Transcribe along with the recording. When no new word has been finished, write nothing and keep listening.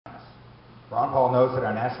Ron Paul knows that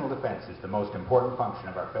our national defense is the most important function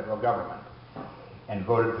of our federal government and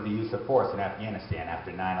voted for the use of force in Afghanistan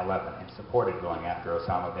after 9/11 and supported going after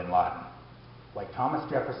Osama bin Laden. Like Thomas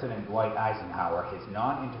Jefferson and Dwight Eisenhower, his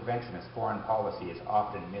non-interventionist foreign policy is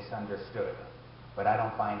often misunderstood. But I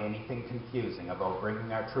don't find anything confusing about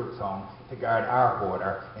bringing our troops home to guard our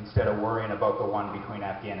border instead of worrying about the one between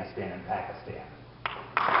Afghanistan and Pakistan.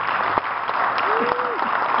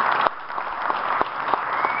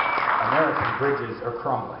 American bridges are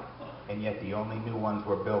crumbling, and yet the only new ones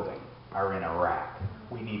we're building are in Iraq.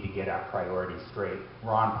 We need to get our priorities straight.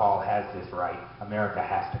 Ron Paul has this right. America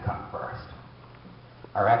has to come first.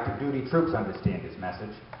 Our active duty troops understand his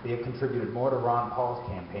message. They have contributed more to Ron Paul's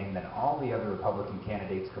campaign than all the other Republican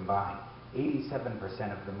candidates combined.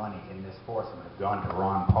 87% of the money in this force have gone to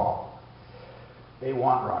Ron Paul. They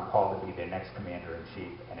want Ron Paul to be their next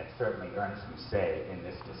commander-in-chief, and it certainly earned some say in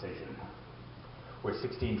this decision. We're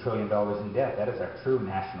 $16 trillion in debt. That is our true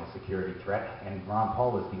national security threat, and Ron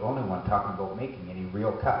Paul is the only one talking about making any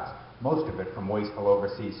real cuts, most of it from wasteful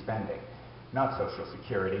overseas spending. Not Social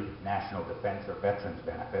Security, national defense, or veterans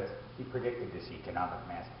benefits. He predicted this economic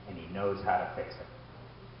mess, and he knows how to fix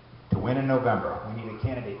it. To win in November, we need a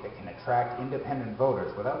candidate that can attract independent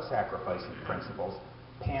voters without sacrificing principles,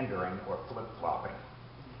 pandering, or flip-flopping.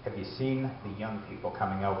 Have you seen the young people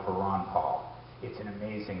coming out for Ron Paul? It's an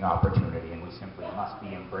amazing opportunity, and we simply must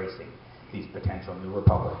be embracing these potential new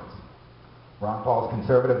Republicans. Ron Paul's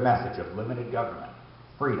conservative message of limited government,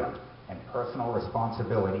 freedom, and personal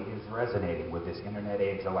responsibility is resonating with this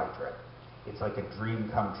internet-age electorate. It's like a dream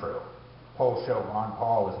come true. Polls show Ron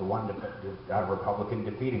Paul is the one Republican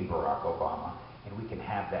defeating Barack Obama, and we can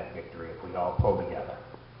have that victory if we all pull together.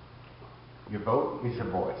 Your vote is your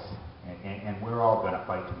voice, and we're all going to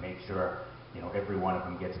fight to make sure every one of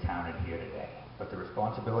them gets counted here today. But the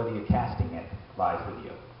responsibility of casting it lies with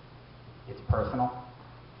you. It's personal,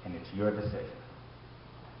 and it's your decision.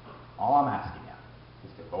 All I'm asking you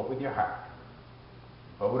is to vote with your heart.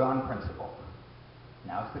 Vote on principle.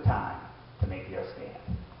 Now's the time to make your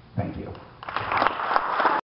stand. Thank you.